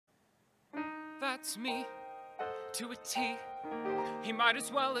That's me, to a T. He might as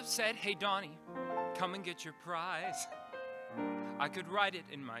well have said, hey Donny, come and get your prize. I could write it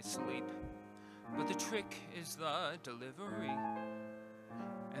in my sleep, but the trick is the delivery.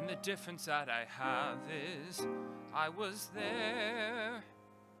 And the difference that I have is I was there,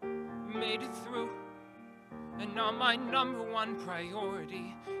 made it through. And now my number one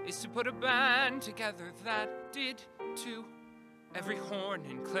priority is to put a band together that did too. Every horn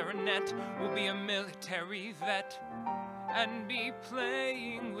and clarinet will be a military vet and be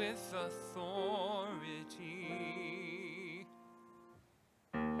playing with authority.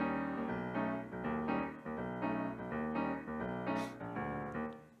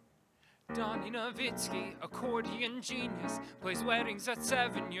 Donny Novitski, accordion genius, plays weddings at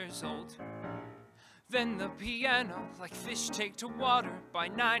 7 years old. Then the piano, like fish take to water, by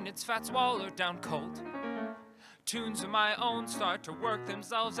 9 it's fat swallowed down cold. Tunes of my own start to work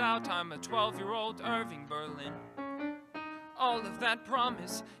themselves out. I'm a 12-year-old Irving Berlin. All of that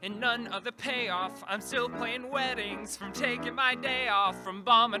promise and none of the payoff. I'm still playing weddings from taking my day off, from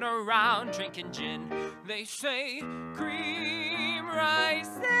bombing around drinking gin. They say cream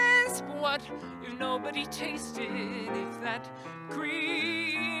rises, but what if nobody tasted? If that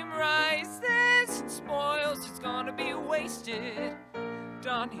cream rises and spoils, it's gonna be wasted.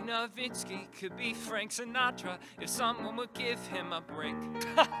 Donny Novitski could be Frank Sinatra if someone would give him a break. In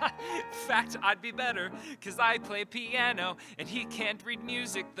fact, I'd be better, cause I play piano and he can't read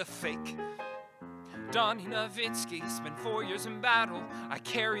music, the fake. Donny Novitski spent 4 years in battle. I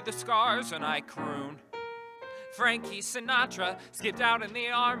carry the scars and I croon. Frankie Sinatra skipped out in the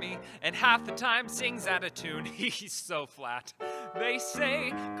army and half the time sings out of tune. He's so flat. They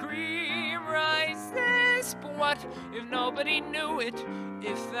say cream rises, but what if nobody knew it?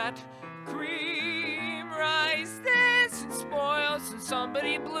 If that cream rises and spoils and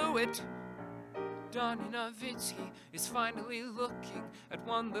somebody blew it. Donny Novitski is finally looking at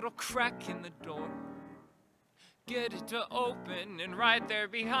one little crack in the door. Get it to open, and right there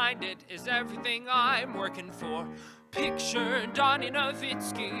behind it is everything I'm working for. Picture Donny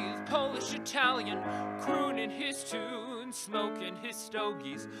Novitski, Polish-Italian, crooning his tunes, smoking his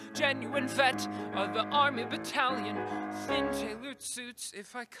stogies. Genuine vet of the army battalion, thin-tailored suits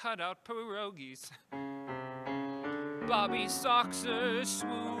if I cut out pierogies. Bobby Soxer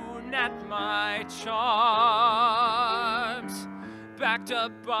swoon at my charms, backed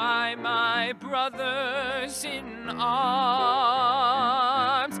up by my brothers in arms.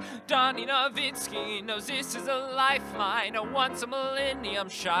 Donny Novitski knows this is a lifeline, a once-a-millennium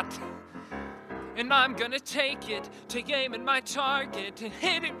shot. And I'm gonna take aim at my target and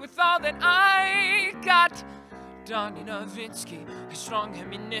hit it with all that I got. Donny Novitski has strong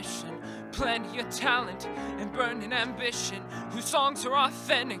ammunition, plenty of talent, and burning ambition, whose songs are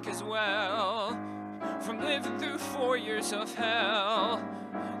authentic as well. From living through 4 years of hell,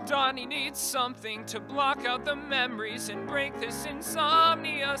 Donny needs something to block out the memories and break this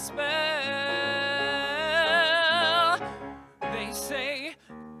insomnia spell. They say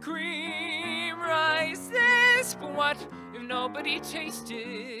cream rises, but what if nobody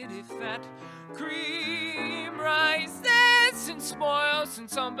tasted? If that cream rises and spoils and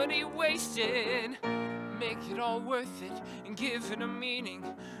somebody wasted, make it all worth it and give it a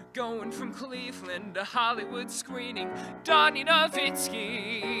meaning. Going from Cleveland to Hollywood screening, Donny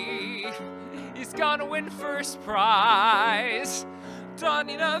Novitski is gonna win first prize.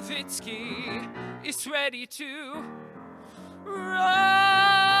 Donny Novitski is ready to run.